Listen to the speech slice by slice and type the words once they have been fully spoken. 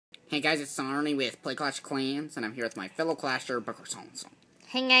Hey guys, it's Sarni with Play Clash Clans, and I'm here with my fellow clasher, Booker Sonson.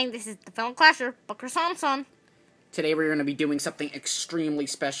 Hey gang, this is the fellow clasher, Booker Sonson. Today we're going to be doing something extremely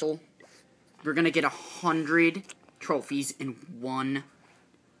special. We're going to get 100 trophies in one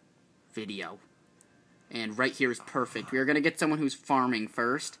video. And right here is perfect. We are going to get someone who's farming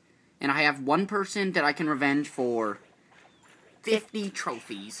first. And I have one person that I can revenge for 50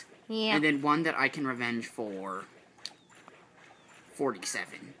 trophies. Yeah. And then one that I can revenge for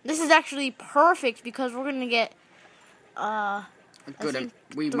 47. This is actually perfect because we're gonna get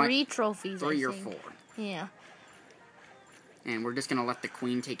three trophies. 3 or 4. Yeah. And we're just gonna let the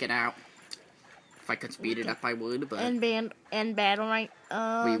queen take it out. If I could speed it up, I would. But and battle right.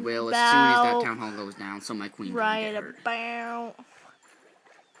 We will as soon as that town hall goes down, so my queen right can get hurt. About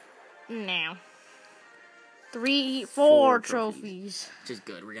now. 4 trophies. Which is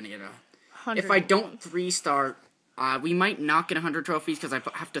good. We're gonna get 100. If I don't 3-star, we might not get 100 trophies because I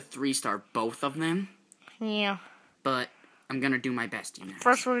have to 3-star both of them. Yeah. But I'm gonna do my best, you know.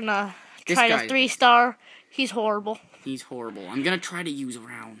 First, we're gonna try to 3-star. He's horrible. He's horrible. I'm gonna try to use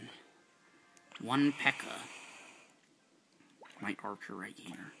around 1 P.E.K.K.A. My archer right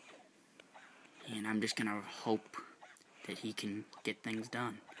here. And I'm just gonna hope that he can get things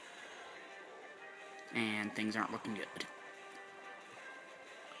done. And things aren't looking good.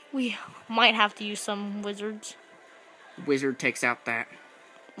 We might have to use some wizards. Wizard takes out that.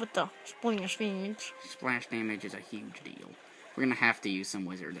 With the splash damage. Splash damage is a huge deal. We're gonna have to use some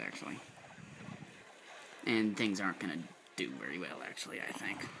wizards, actually. And things aren't gonna do very well, actually, I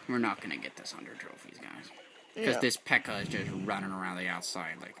think. We're not gonna get this 100 trophies, guys. Because this P.E.K.K.A. is just running around the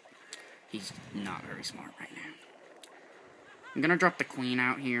outside, like, he's not very smart right now. I'm gonna drop the queen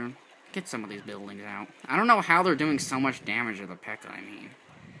out here. Get some of these buildings out. I don't know how they're doing so much damage to the P.E.K.K.A., I mean.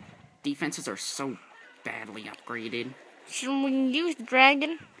 Defenses are so badly upgraded. Should we use the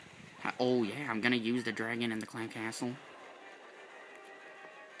dragon? Oh yeah, I'm gonna use the dragon in the clan castle.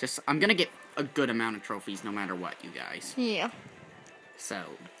 I'm gonna get a good amount of trophies no matter what, you guys. Yeah. So,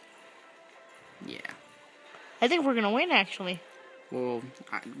 yeah. I think we're gonna win, actually. Well,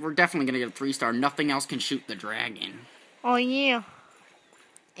 we're definitely gonna get a 3-star. Nothing else can shoot the dragon. Oh yeah.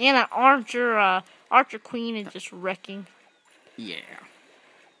 And an archer queen is just wrecking. Yeah.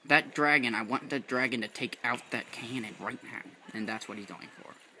 That dragon, I want that dragon to take out that cannon right now. And that's what he's going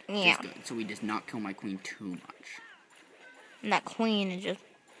for. Yeah. Good. So he does not kill my queen too much. And that queen is just...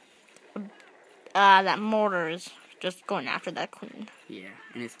 that mortar is just going after that queen. Yeah,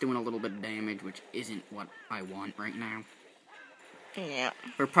 and it's doing a little bit of damage, which isn't what I want right now. Yeah.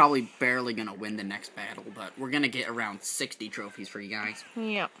 We're probably barely going to win the next battle, but we're going to get around 60 trophies for you guys.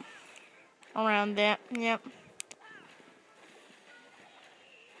 Yep. Around that, yep.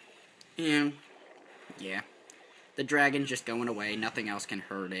 And, yeah. The dragon's just going away. Nothing else can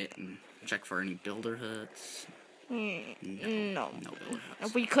hurt it. And check for any builder huts. No. No builder huts.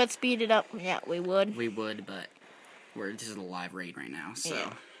 If we could speed it up, yeah, we would. We would, but this is a live raid right now, so.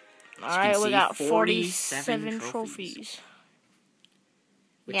 Yeah. Alright, we got 47 trophies.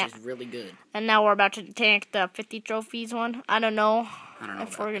 Which is really good. And now we're about to tank the 50 trophies one. I don't know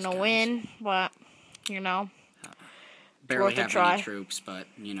if we're going to win, but, you know. Barely have any troops, but,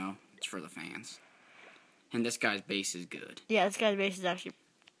 you know, it's for the fans. And this guy's base is good. Yeah, this guy's base is actually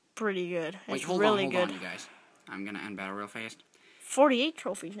pretty good. Wait, hold on, you guys. I'm going to end battle real fast. 48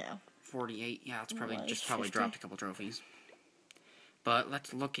 trophies now. 48, yeah, it's probably dropped a couple trophies. But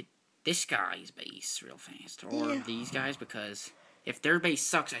let's look at this guy's base real fast. Or these guys, because if their base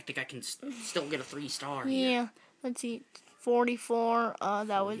sucks, I think I can still get a 3-star here. Yeah, let's see. 44, that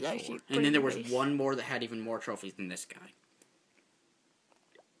 44. Was actually pretty And then there was one more that had even more trophies than this guy.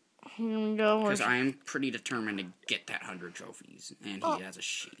 Because I am pretty determined to get that 100 trophies. And he has a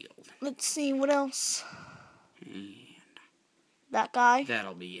shield. Let's see, what else? And that guy?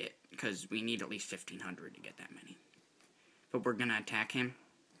 That'll be it. Because we need at least 1,500 to get that many. But we're going to attack him.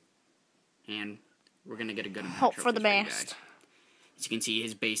 And we're going to get a good amount of trophies. Hope for the best. As you can see,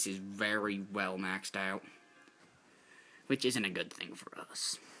 his base is very well maxed out. Which isn't a good thing for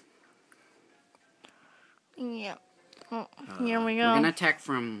us. Yeah. Oh, here we go. We're going to attack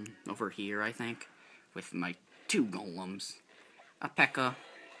from over here, I think. With my 2 golems. A P.E.K.K.A.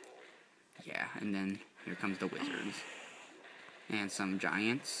 Yeah, and then here comes the wizards. And some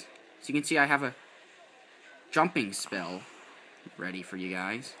giants. So you can see I have a jumping spell ready for you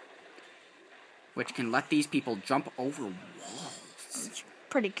guys. Which can let these people jump over walls. It's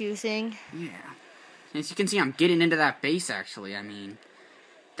pretty cool thing. Yeah. As you can see, I'm getting into that base, actually. I mean,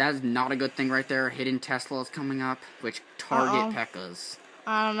 that is not a good thing right there. Hidden Tesla is coming up, which target P.E.K.K.A.s.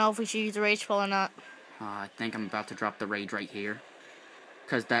 I don't know if we should use the rage spell or not. I think I'm about to drop the rage right here.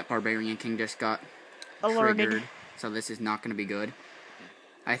 because that Barbarian King just got alerted. Triggered. So this is not going to be good.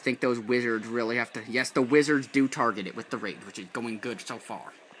 I think those wizards really have to... Yes, the wizards do target it with the raid, which is going good so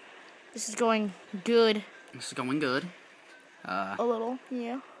far. This is going good. This is going good. A little,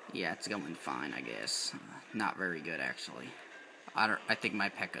 yeah. Yeah, it's going fine, I guess. Not very good, actually. I think my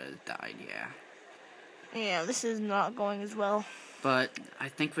P.E.K.K.A. died, yeah. Yeah, this is not going as well. But I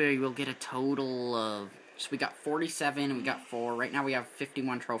think we will get a total of... So we got 47, we got 4. Right now we have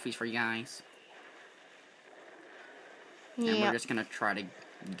 51 trophies for you guys. Yeah. And we're just going to try to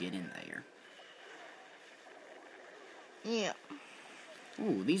get in there. Yeah.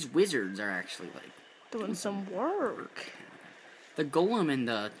 Ooh, these wizards are actually, like... doing some work. The golem and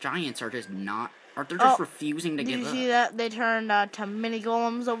the giants are just not... They're just refusing to give up. Did you see that? They turned to mini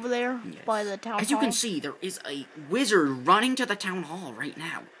golems over there by the town hall. As you can see, there is a wizard running to the town hall right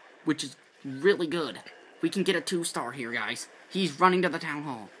now, which is really good. We can get a 2-star here, guys. He's running to the town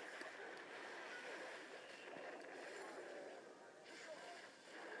hall.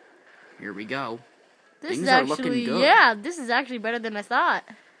 Here we go. Things are looking good. Yeah, this is actually better than I thought.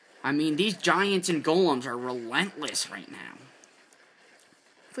 I mean, these giants and golems are relentless right now.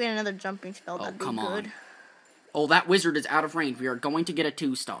 If we had another jumping spell, that'd be good. On. Oh, that wizard is out of range. We are going to get a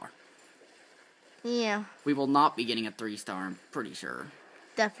 2-star. Yeah. We will not be getting a 3-star, I'm pretty sure.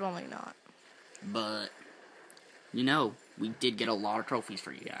 Definitely not. But, you know, we did get a lot of trophies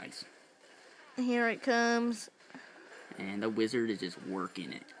for you guys. Here it comes. And the wizard is just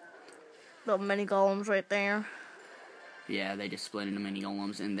working it. The mini golems right there. Yeah, they just split into mini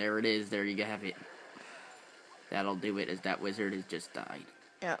golems, and there it is. There you have it. That'll do it, as that wizard has just died.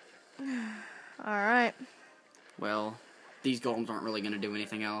 Yep. Alright. Well, these golems aren't really going to do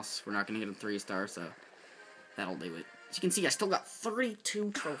anything else. We're not going to get a 3-star, so that'll do it. As you can see, I still got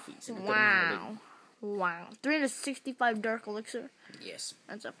 32 trophies. Wow. Wow. 365 Dark Elixir. Yes.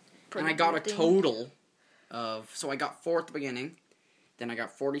 That's a pretty And I got a thing. total of... So I got 4 at the beginning. Then I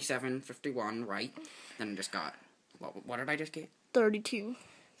got 47, 51, right? Then I just got... What did I just get? 32.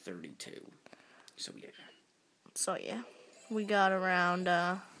 32. So, yeah. So, yeah. We got around,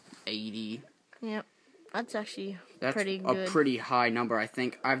 80. Yep. That's actually That's pretty good. a pretty high number, I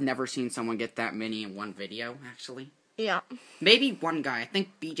think. I've never seen someone get that many in one video, actually. Yeah. Maybe one guy. I think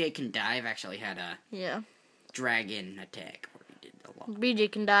BJ Can Dive actually had a dragon attack. Where he did a lot. BJ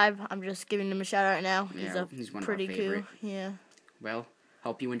Can Dive. I'm just giving him a shout out right now. Yeah, he's one pretty of our favorite. cool. Yeah. Well,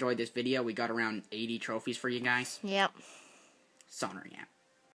 hope you enjoyed this video. We got around 80 trophies for you guys. Yep. Sonnery out.